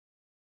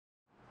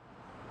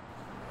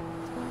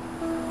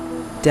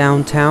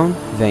downtown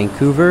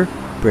Vancouver,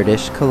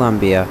 British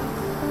Columbia.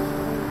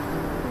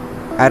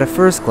 At a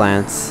first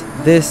glance,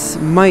 this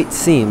might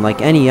seem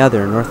like any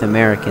other North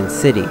American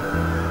city,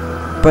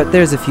 but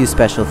there's a few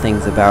special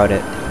things about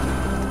it.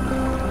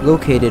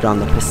 Located on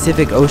the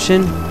Pacific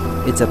Ocean,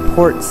 it's a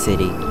port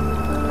city.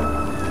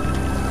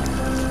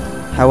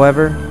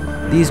 However,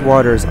 these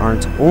waters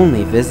aren't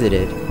only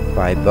visited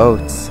by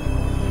boats.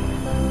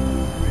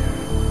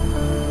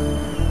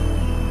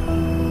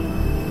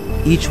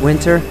 Each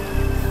winter,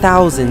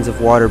 thousands of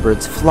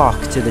waterbirds flock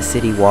to the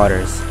city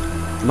waters.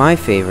 My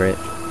favorite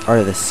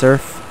are the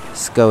Surf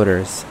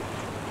Scoters.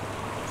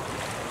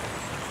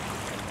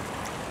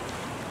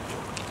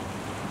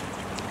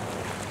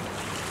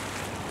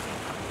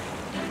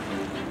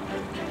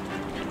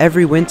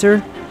 Every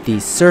winter,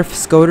 these Surf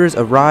Scoters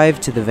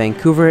arrive to the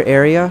Vancouver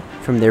area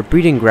from their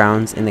breeding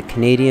grounds in the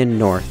Canadian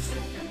North.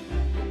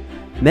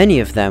 Many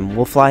of them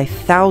will fly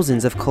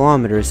thousands of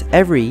kilometers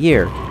every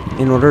year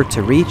in order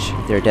to reach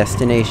their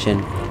destination.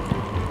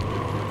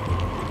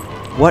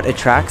 What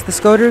attracts the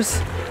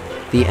Scoters?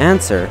 The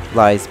answer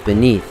lies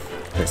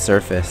beneath the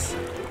surface.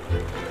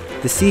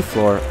 The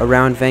seafloor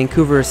around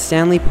Vancouver's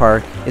Stanley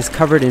Park is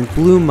covered in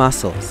blue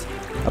mussels,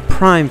 a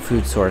prime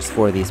food source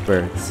for these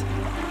birds.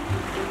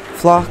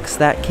 Flocks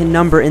that can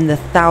number in the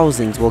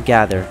thousands will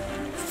gather,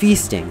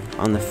 feasting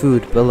on the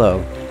food below.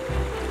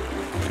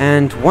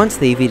 And once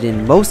they've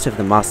eaten most of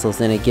the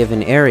mussels in a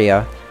given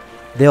area,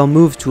 they'll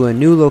move to a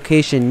new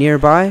location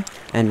nearby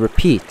and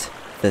repeat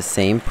the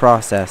same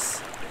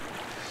process.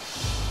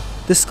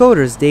 The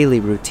Scoters' daily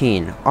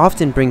routine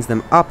often brings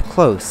them up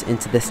close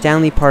into the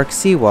Stanley Park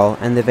seawall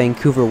and the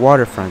Vancouver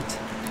waterfront,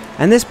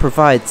 and this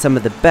provides some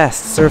of the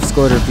best surf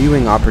scoter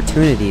viewing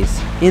opportunities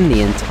in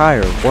the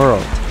entire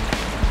world.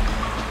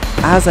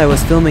 As I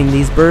was filming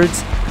these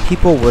birds,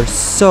 people were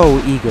so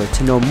eager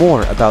to know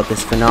more about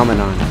this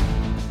phenomenon.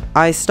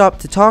 I stopped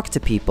to talk to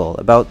people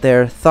about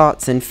their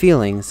thoughts and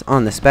feelings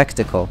on the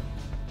spectacle.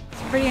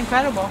 It's pretty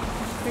incredible.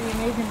 It's pretty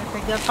amazing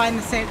that they find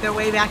their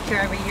way back here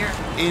every year.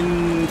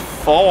 In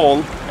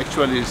fall,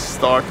 actually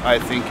start I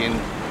think in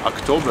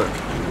October.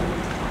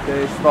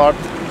 They start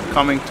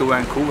coming to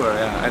Vancouver.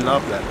 Yeah, I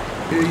love that.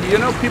 You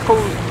know, people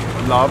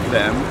love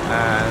them,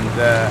 and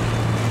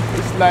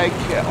it's like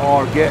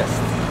our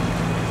guest.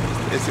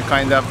 It's a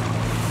kind of,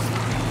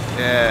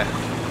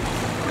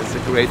 it's a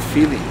great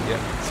feeling.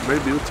 Yeah, it's very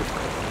beautiful.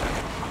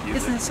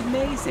 Isn't this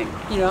amazing?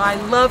 You know, I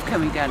love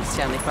coming down to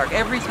Stanley Park.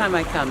 Every time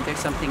I come, there's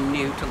something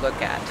new to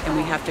look at, and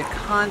we have to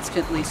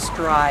constantly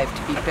strive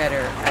to be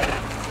better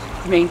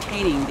at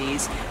maintaining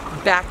these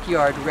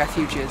backyard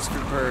refuges for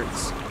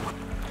birds.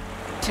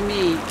 To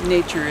me,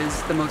 nature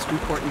is the most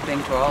important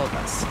thing to all of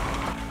us.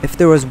 If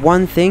there was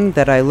one thing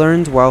that I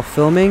learned while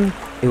filming,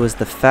 it was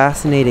the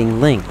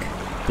fascinating link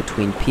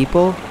between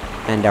people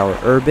and our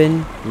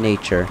urban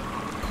nature.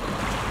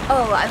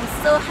 Oh,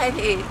 I'm so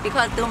happy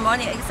because the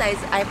morning exercise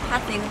I'm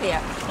passing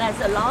here. There's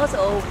a lot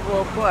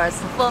of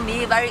birds. For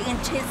me, very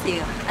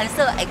interesting and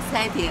so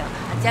exciting.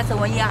 Just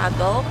 1 year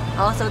ago, I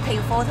also take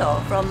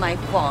photo from my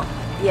phone.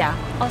 Yeah,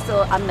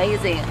 also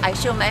amazing. I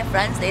show my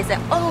friends, they say,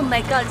 oh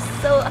my God,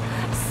 so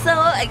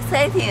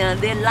exciting.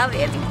 They love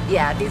it.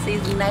 Yeah, this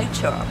is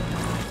nature.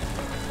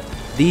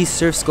 These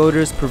surf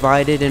scoters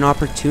provided an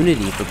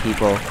opportunity for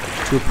people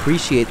to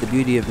appreciate the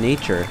beauty of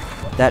nature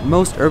that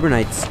most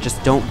urbanites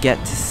just don't get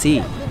to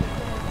see.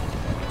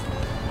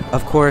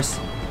 Of course,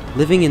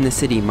 living in the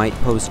city might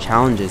pose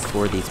challenges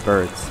for these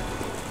birds.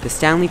 The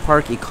Stanley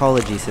Park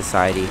Ecology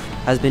Society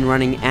has been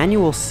running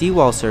annual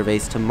seawall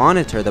surveys to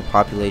monitor the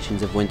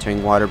populations of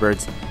wintering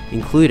waterbirds,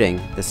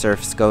 including the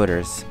surf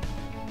scoters.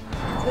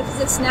 This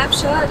is a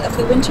snapshot of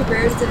the winter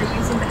birds that are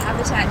using the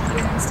habitat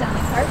here in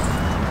Stanley Park.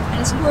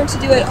 And it's important to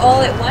do it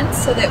all at once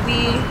so that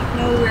we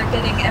know we're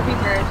getting every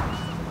bird.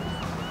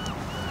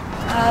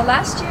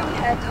 Last year we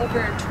had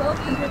over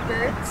 1,200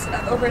 birds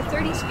of over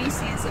 30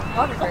 species of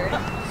waterbird.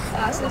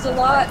 So there's a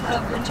lot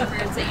of winter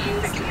birds that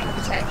use the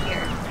habitat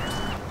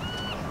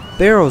here.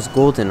 Barrow's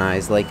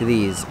goldeneyes like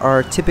these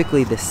are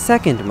typically the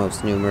second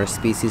most numerous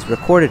species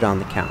recorded on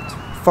the count,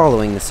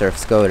 following the surf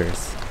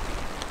scoters.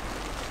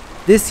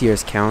 This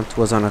year's count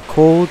was on a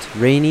cold,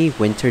 rainy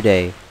winter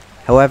day.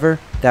 However,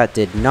 that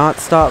did not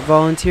stop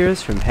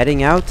volunteers from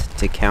heading out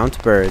to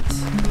count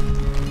birds.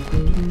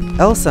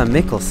 Elsa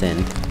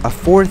Mikkelsen, a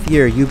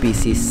fourth-year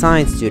UBC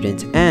science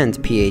student and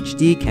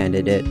PhD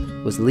candidate,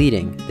 was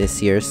leading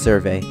this year's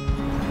survey.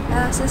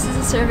 So this is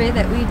a survey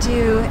that we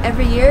do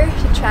every year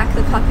to track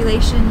the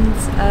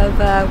populations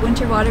of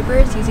winter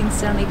waterbirds using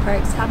Stanley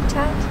Park's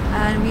habitat.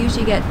 And we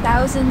usually get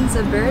thousands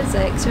of birds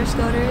like surf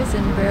scoters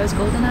and Barrow's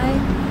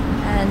goldeneye,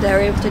 and we're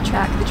able to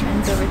track the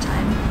trends over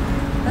time.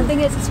 I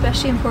think it's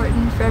especially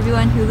important for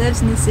everyone who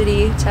lives in the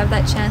city to have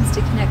that chance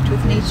to connect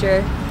with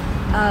nature.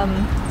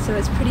 So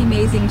it's pretty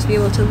amazing to be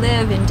able to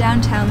live in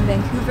downtown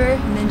Vancouver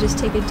and then just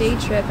take a day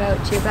trip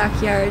out to your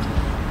backyard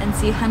and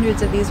see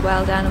hundreds of these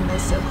wild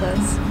animals so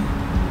close.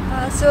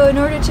 So in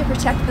order to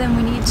protect them,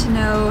 we need to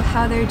know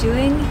how they're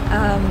doing,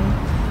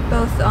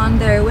 both on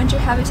their winter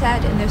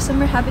habitat and their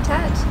summer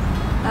habitat.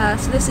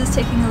 So this is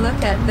taking a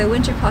look at the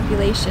winter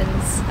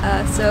populations.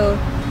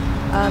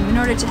 In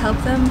order to help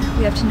them,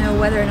 we have to know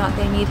whether or not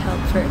they need help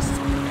first.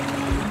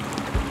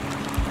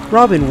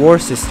 Robin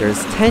Worcester's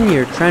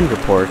 10-year trend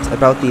report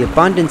about the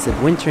abundance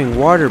of wintering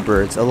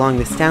waterbirds along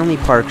the Stanley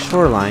Park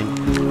shoreline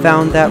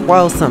found that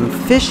while some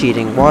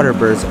fish-eating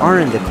waterbirds are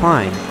in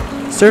decline,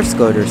 surf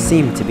scoters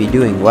seem to be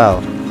doing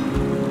well.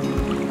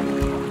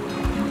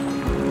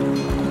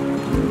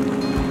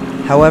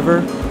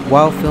 However,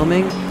 while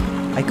filming,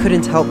 I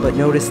couldn't help but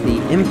notice the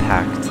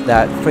impact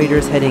that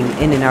freighters heading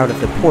in and out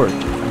of the port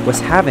was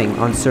having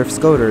on surf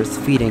scoters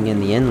feeding in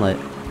the inlet.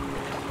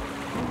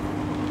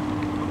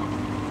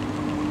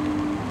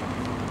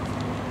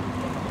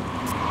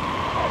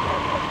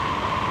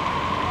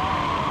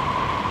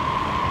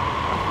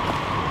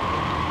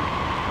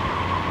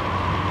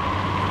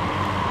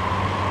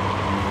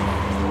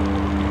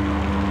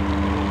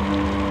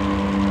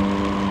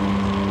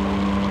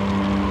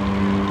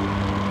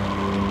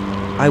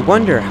 I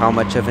wonder how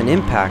much of an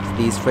impact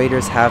these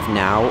freighters have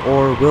now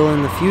or will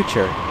in the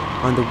future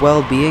on the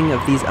well-being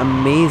of these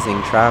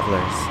amazing travelers.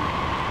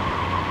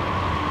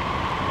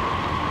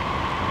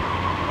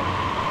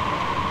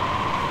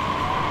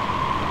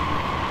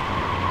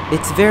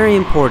 It's very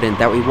important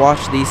that we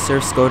watch these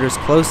surf scoters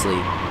closely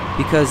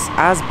because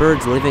as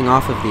birds living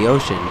off of the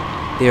ocean,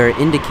 they are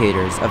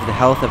indicators of the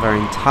health of our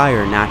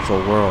entire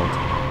natural world.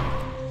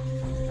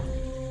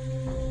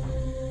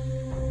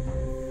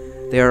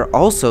 They are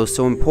also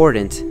so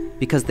important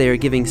because they are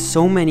giving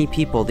so many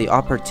people the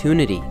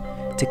opportunity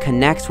to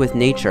connect with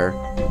nature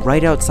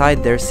right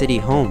outside their city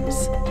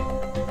homes.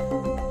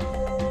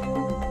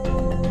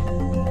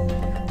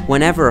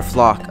 Whenever a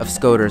flock of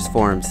scoters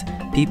forms,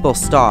 people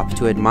stop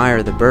to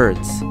admire the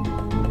birds.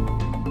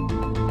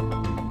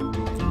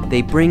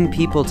 They bring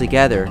people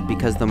together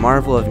because the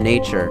marvel of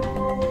nature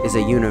is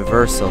a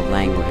universal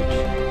language.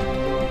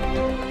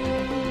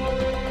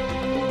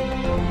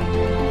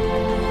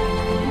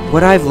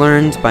 What I've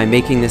learned by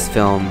making this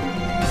film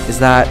is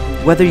that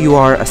whether you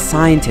are a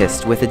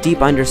scientist with a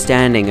deep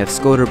understanding of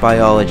scoter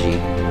biology,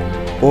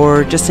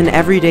 or just an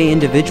everyday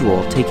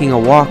individual taking a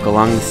walk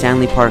along the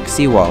Stanley Park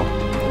seawall,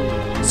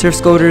 surf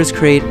scoters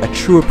create a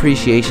true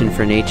appreciation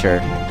for nature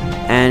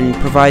and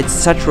provide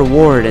such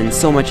reward and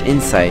so much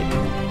insight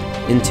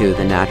into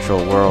the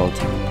natural world.